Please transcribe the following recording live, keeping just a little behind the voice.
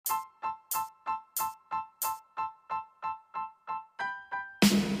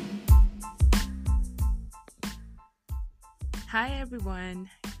Hi everyone,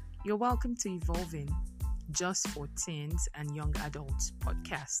 you're welcome to Evolving Just for Teens and Young Adults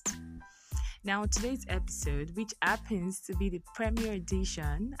podcast. Now, today's episode, which happens to be the premiere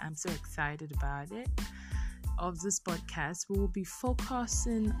edition, I'm so excited about it, of this podcast, we will be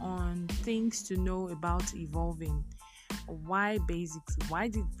focusing on things to know about evolving. Why basics? Why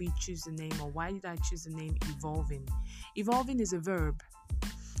did we choose the name, or why did I choose the name Evolving? Evolving is a verb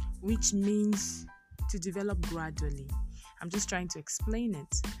which means to develop gradually. I'm just trying to explain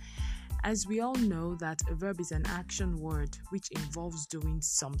it. As we all know that a verb is an action word which involves doing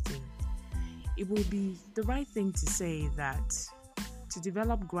something. It will be the right thing to say that to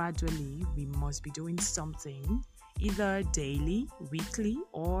develop gradually, we must be doing something either daily, weekly,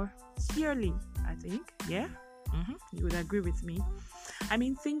 or yearly, I think. Yeah? You would agree with me. I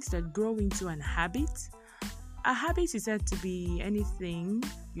mean, things that grow into an habit. A habit is said to be anything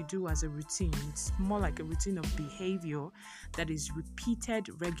you do as a routine. It's more like a routine of behavior that is repeated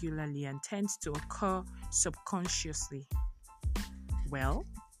regularly and tends to occur subconsciously. Well,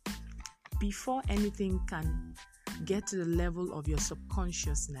 before anything can get to the level of your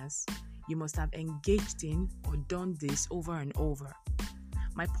subconsciousness, you must have engaged in or done this over and over.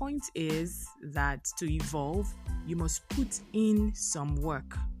 My point is that to evolve, you must put in some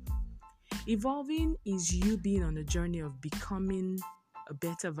work. Evolving is you being on a journey of becoming a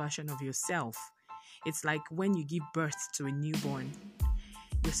better version of yourself. It's like when you give birth to a newborn.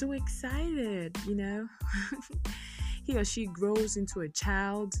 You're so excited, He or she grows into a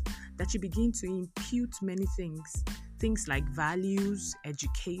child that you begin to impute many things. Things like values,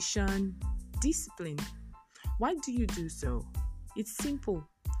 education, discipline. Why do you do so? It's simple.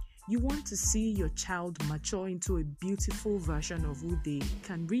 You want to see your child mature into a beautiful version of who they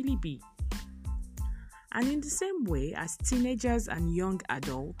can really be. And in the same way, as teenagers and young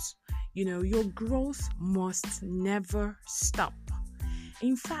adults, your growth must never stop.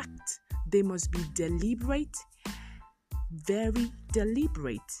 In fact, they must be deliberate, very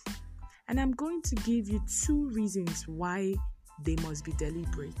deliberate. And I'm going to give you 2 reasons why they must be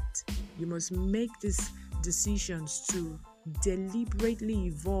deliberate. You must make these decisions to deliberately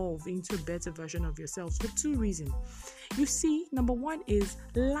evolve into a better version of yourselves for 2 reasons. You see, number 1 is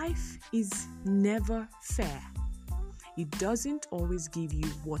life is never fair. It doesn't always give you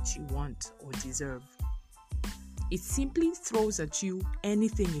what you want or deserve. It simply throws at you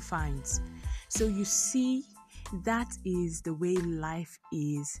anything it finds. So you see, that is the way life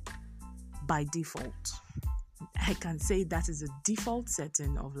is by default. I can say that is a default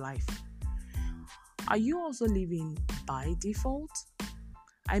setting of life. Are you also living by default?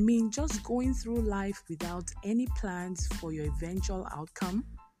 I mean, just going through life without any plans for your eventual outcome?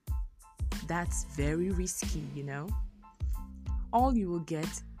 That's very risky, All you will get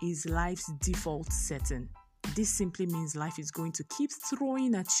is life's default setting. This simply means life is going to keep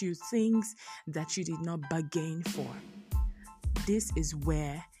throwing at you things that you did not bargain for. This is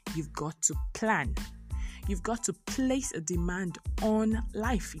where you've got to plan. You've got to place a demand on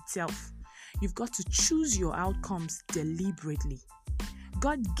life itself. You've got to choose your outcomes deliberately.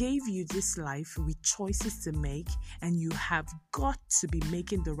 God gave you this life with choices to make, and you have got to be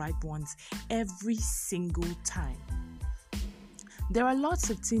making the right ones every single time. There are lots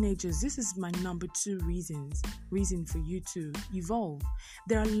of teenagers. This is my number 2 reason for you to evolve.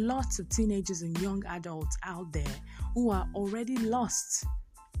 There are lots of teenagers and young adults out there who are already lost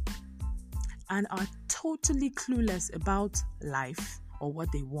and are totally clueless about life or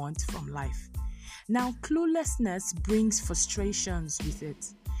what they want from life. Now, cluelessness brings frustrations with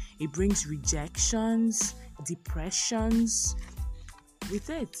it. It brings rejections, depressions with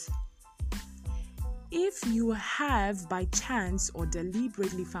it. If you have by chance or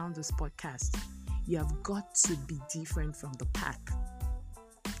deliberately found this podcast, you have got to be different from the pack.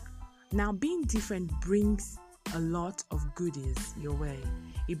 Now, being different brings a lot of goodies your way.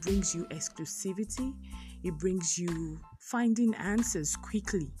 It brings you exclusivity. It brings you finding answers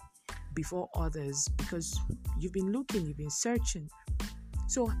quickly before others, because you've been looking, you've been searching.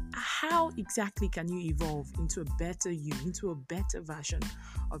 So how exactly can you evolve into a better you, into a better version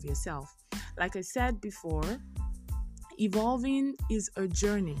of yourself? Like I said before, evolving is a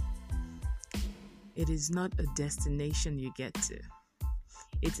journey. It is not a destination you get to.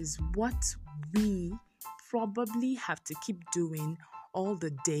 It is what we probably have to keep doing all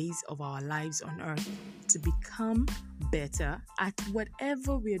the days of our lives on earth to become better at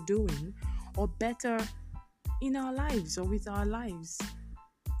whatever we're doing, or better in our lives or with our lives.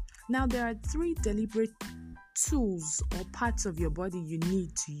 Now, there are 3 deliberate tools or parts of your body you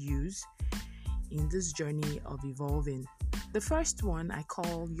need to use in this journey of evolving. The first one I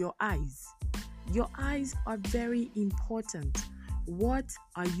call your eyes. Your eyes are very important. What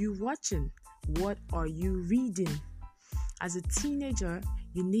are you watching? What are you reading? As a teenager,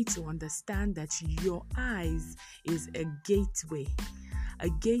 you need to understand that your eyes is a gateway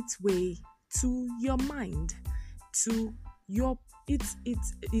to your mind, to your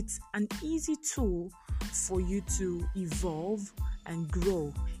it's an easy tool for you to evolve and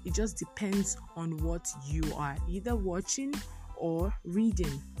grow. It just depends on what you are either watching or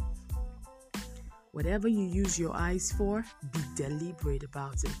reading. Whatever you use your eyes for, be deliberate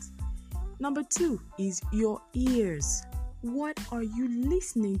about it. Number 2 is your ears. What are you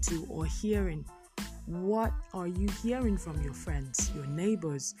listening to or hearing? What are you hearing from your friends, your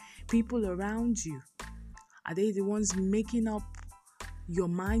neighbors, people around you? Are they the ones making up your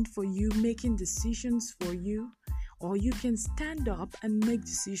mind for you, making decisions for you? Or you can stand up and make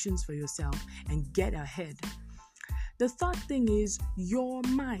decisions for yourself and get ahead. The third thing is your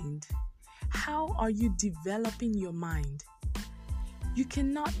mind. How are you developing your mind? You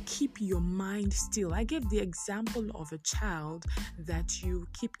cannot keep your mind still. I gave the example of a child that you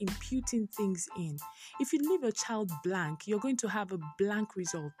keep imputing things in. If you leave a child blank, you're going to have a blank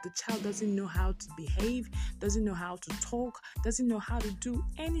result. The child doesn't know how to behave, doesn't know how to talk, doesn't know how to do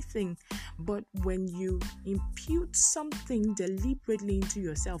anything. But when you impute something deliberately into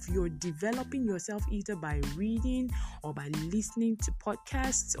yourself, you're developing yourself either by reading or by listening to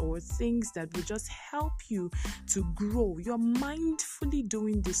podcasts or things that will just help you to grow. You're mindfully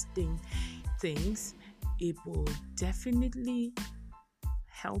doing these things. It will definitely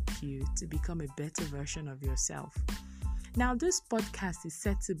help you to become a better version of yourself. Now, this podcast is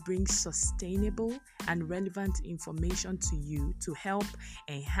set to bring sustainable and relevant information to you to help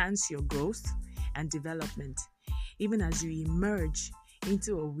enhance your growth and development, even as you emerge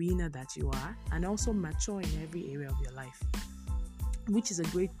into a winner that you are and also mature in every area of your life, which is a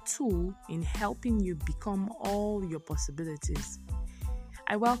great tool in helping you become all your possibilities.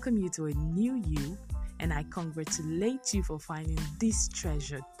 I welcome you to a new you, and I congratulate you for finding this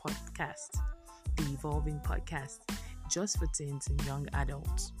treasured podcast, the Evolving Podcast, just for teens and young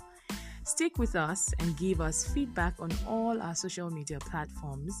adults. Stick with us and give us feedback on all our social media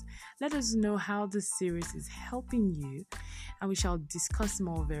platforms. Let us know how this series is helping you, and we shall discuss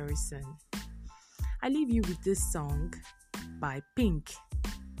more very soon. I leave you with this song by Pink.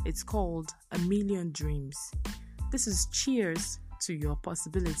 It's called A Million Dreams. This is cheers to your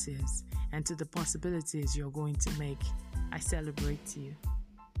possibilities and to the possibilities you're going to make. I celebrate you.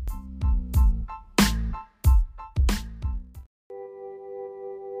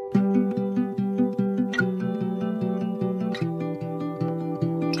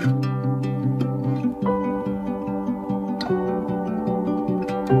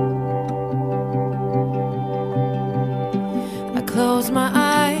 I close my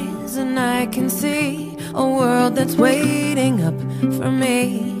eyes and I can see a world that's waiting up for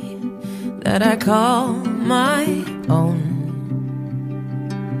me, that I call my own.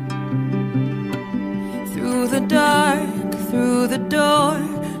 Through the dark, through the door,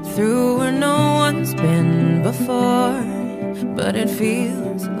 through where no one's been before, but it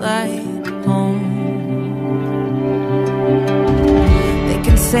feels like home. They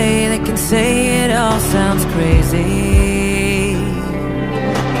can say it all sounds crazy.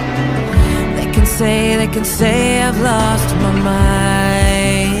 They can say I've lost my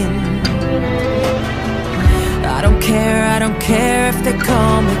mind. I don't care if they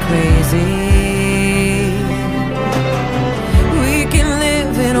call me crazy. We can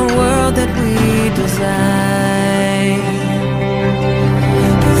live in a world that we design.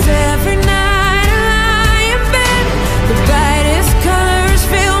 'Cause every night I lie in bed, the brightest colors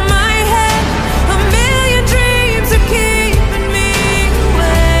fill my head. A million dreams are keeping me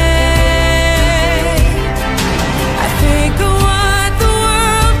awake. I think of what the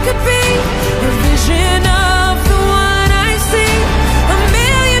world could be, a vision of the one I see. A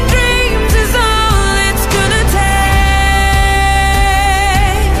million dreams is all it's gonna take.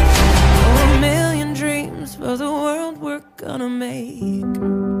 Oh, a million dreams for the world we're gonna make.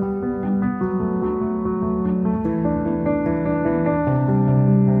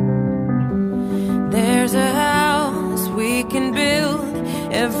 There's a house we can build.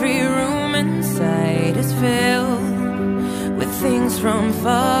 Every room inside is filled with things from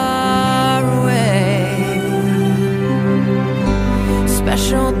far away.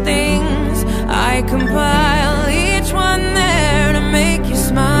 Special things I compile, each one there to make you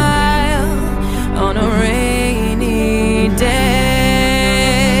smile on a rainy day.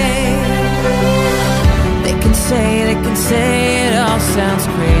 They can say it all sounds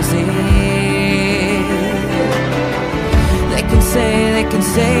crazy. They can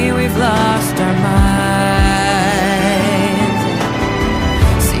say we've lost our minds.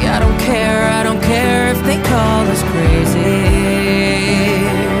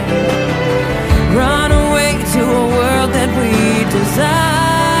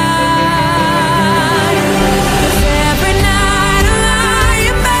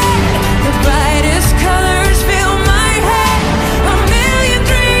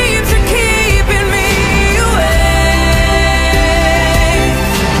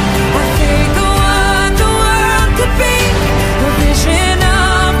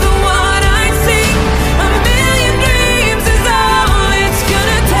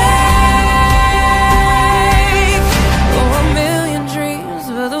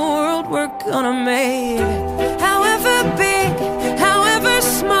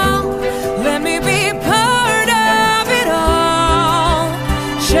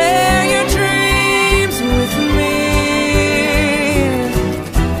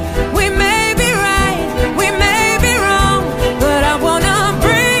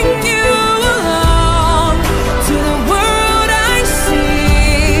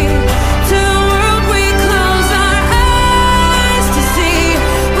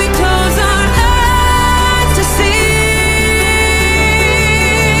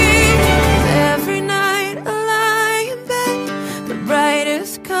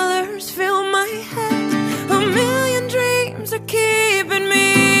 brightest colors fill my head. A million dreams are keeping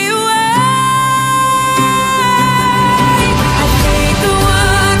me awake. I think the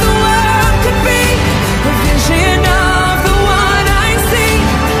world could be a vision of the one I see.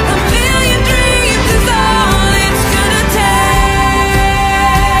 A million dreams is all it's gonna take.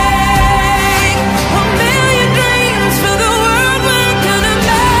 A million dreams for the world we're gonna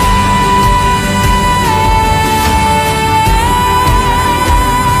make.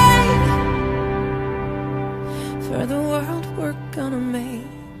 For the world we're gonna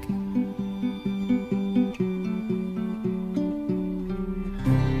make.